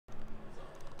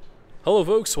Hello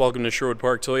folks, welcome to Sherwood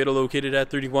Park Toyota, located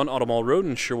at 31 Automall Road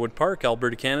in Sherwood Park,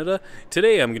 Alberta, Canada.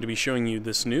 Today I'm going to be showing you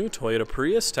this new Toyota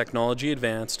Prius Technology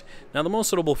Advanced. Now the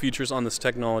most notable features on this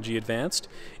Technology Advanced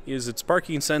is its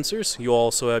parking sensors. You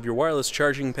also have your wireless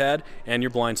charging pad and your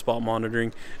blind spot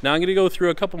monitoring. Now I'm going to go through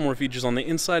a couple more features on the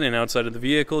inside and outside of the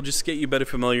vehicle just to get you better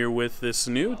familiar with this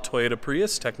new Toyota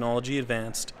Prius Technology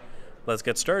Advanced. Let's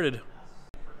get started.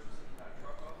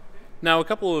 Now, a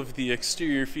couple of the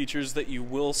exterior features that you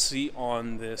will see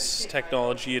on this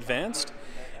Technology Advanced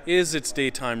is its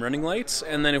daytime running lights.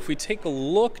 And then if we take a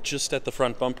look just at the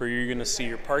front bumper, you're going to see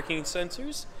your parking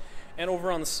sensors. And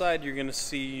over on the side, you're going to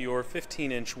see your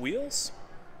 15-inch wheels.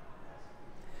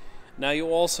 Now, you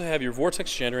also have your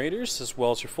vortex generators as well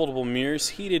as your foldable mirrors,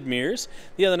 heated mirrors.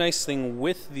 The other nice thing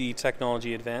with the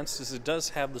Technology Advanced is it does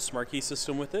have the smart key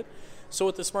system with it. So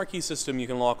with the smart key system, you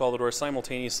can lock all the doors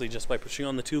simultaneously just by pushing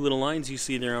on the two little lines you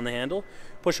see there on the handle.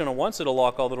 Push on it once, it'll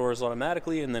lock all the doors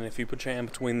automatically, and then if you put your hand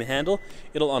between the handle,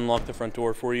 it'll unlock the front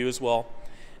door for you as well.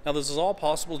 Now this is all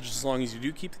possible just as long as you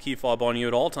do keep the key fob on you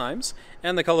at all times,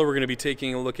 and the color we're going to be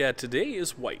taking a look at today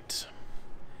is white.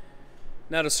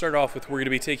 Now to start off with, we're going to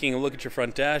be taking a look at your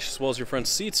front dash as well as your front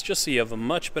seats just so you have a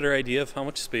much better idea of how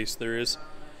much space there is.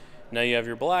 Now you have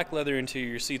your black leather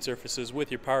interior seat surfaces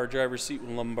with your power driver's seat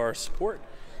and lumbar support.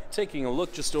 Taking a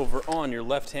look just over on your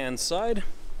left hand side,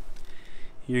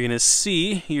 you're going to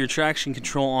see your traction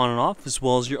control on and off as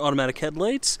well as your automatic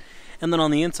headlights. And then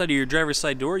on the inside of your driver's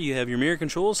side door, you have your mirror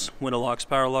controls, window locks,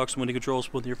 power locks, window controls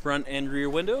for both your front and rear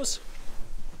windows.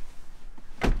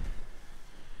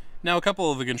 Now a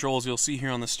couple of the controls you'll see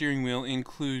here on the steering wheel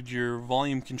include your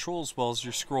volume control as well as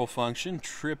your scroll function,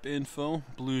 trip info,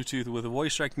 Bluetooth with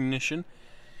voice recognition,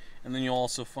 and then you'll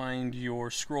also find your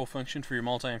scroll function for your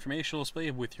multi-informational display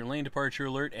with your lane departure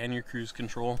alert and your cruise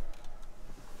control.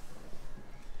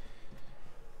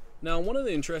 Now one of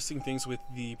the interesting things with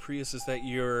the Prius is that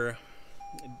your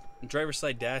driver's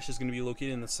side dash is going to be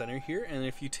located in the center here, and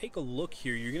if you take a look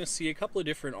here, you're going to see a couple of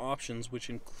different options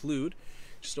which include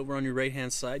just over on your right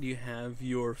hand side, you have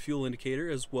your fuel indicator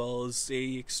as well as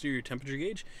a exterior temperature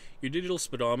gauge. Your digital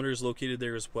speedometer is located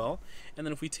there as well. And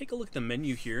then if we take a look at the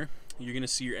menu here, you're going to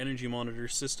see your energy monitor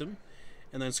system.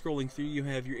 And then scrolling through, you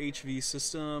have your HV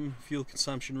system, fuel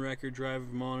consumption record, driver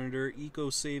monitor, eco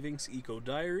savings, eco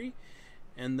diary.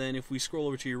 And then if we scroll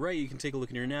over to your right, you can take a look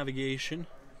at your navigation,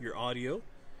 your audio.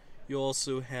 You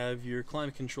also have your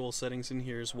climate control settings in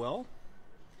here as well.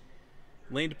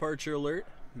 Lane departure alert,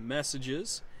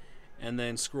 messages, and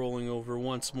then scrolling over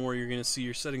once more, you're going to see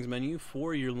your settings menu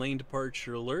for your lane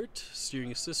departure alert,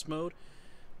 steering assist mode,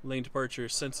 lane departure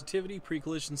sensitivity,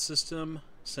 pre-collision system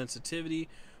sensitivity,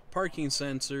 parking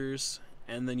sensors,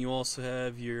 and then you also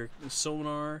have your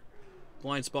sonar,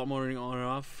 blind spot monitoring on and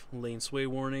off, lane sway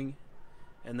warning,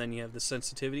 and then you have the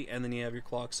sensitivity, and then you have your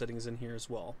clock settings in here as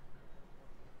well.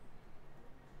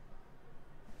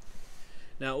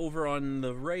 Now over on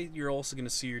the right, you're also going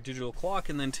to see your digital clock,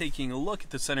 and then taking a look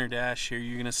at the center dash here,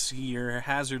 you're going to see your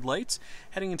hazard lights.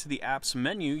 Heading into the apps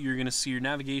menu, you're going to see your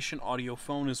navigation, audio,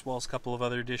 phone, as well as a couple of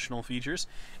other additional features.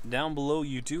 Down below,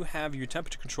 you do have your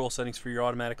temperature control settings for your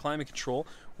automatic climate control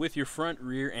with your front,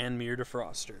 rear, and mirror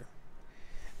defroster.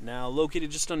 Now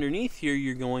located just underneath here,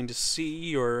 you're going to see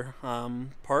your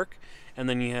park, and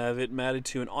then you have it matted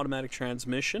to an automatic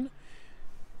transmission.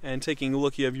 And taking a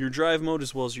look, you have your drive mode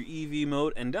as well as your EV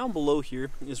mode, and down below here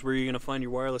is where you're going to find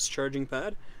your wireless charging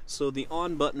pad. So the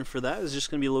on button for that is just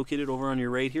going to be located over on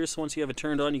your right here. So once you have it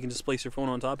turned on, you can just place your phone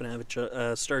on top and have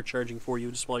it start charging for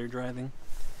you just while you're driving.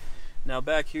 Now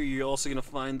back here, you're also going to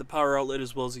find the power outlet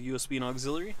as well as a USB and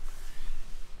auxiliary.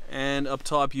 And up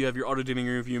top, you have your auto-dimming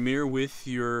rear view mirror with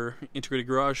your integrated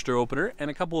garage door opener, and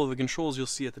a couple of the controls you'll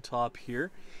see at the top here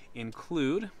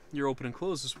include your open and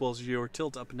close as well as your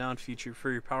tilt up and down feature for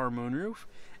your power moonroof,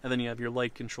 and then you have your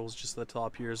light controls just at the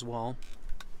top here as well.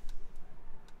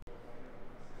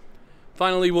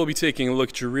 Finally, we'll be taking a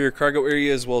look at your rear cargo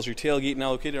area as well as your tailgate.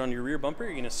 Now located on your rear bumper,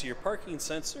 you're going to see your parking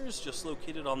sensors just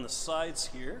located on the sides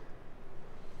here.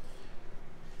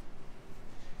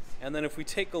 And then if we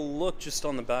take a look just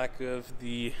on the back of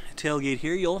the tailgate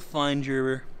here, you'll find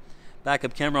your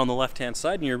backup camera on the left hand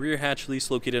side and your rear hatch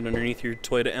release located underneath your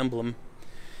Toyota emblem.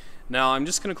 Now I'm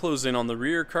just going to close in on the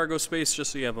rear cargo space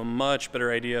just so you have a much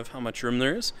better idea of how much room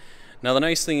there is. Now the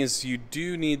nice thing is you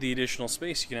do need the additional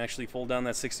space. You can actually fold down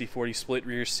that 60-40 split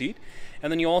rear seat.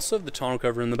 And then you also have the tonneau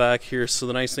cover in the back here. So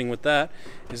the nice thing with that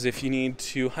is if you need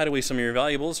to hide away some of your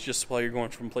valuables just while you're going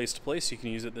from place to place, you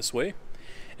can use it this way.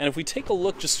 And if we take a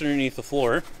look just underneath the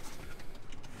floor,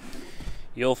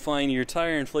 you'll find your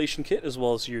tire inflation kit as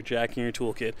well as your jack and your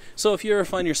tool kit. So if you ever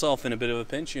find yourself in a bit of a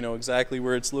pinch, you know exactly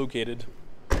where it's located.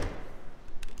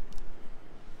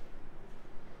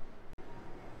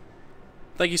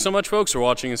 Thank you so much, folks, for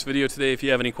watching this video today. If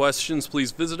you have any questions,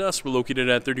 please visit us. We're located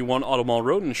at 31 Automall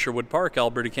Road in Sherwood Park,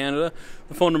 Alberta, Canada.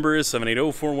 The phone number is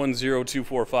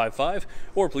 780-410-2455,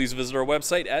 or please visit our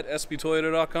website at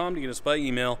sbtoyota.com to get us by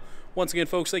email. Once again,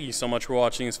 folks, thank you so much for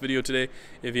watching this video today.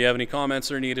 If you have any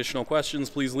comments or any additional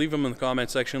questions, please leave them in the comment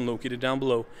section located down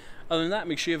below. Other than that,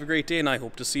 make sure you have a great day, and I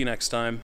hope to see you next time.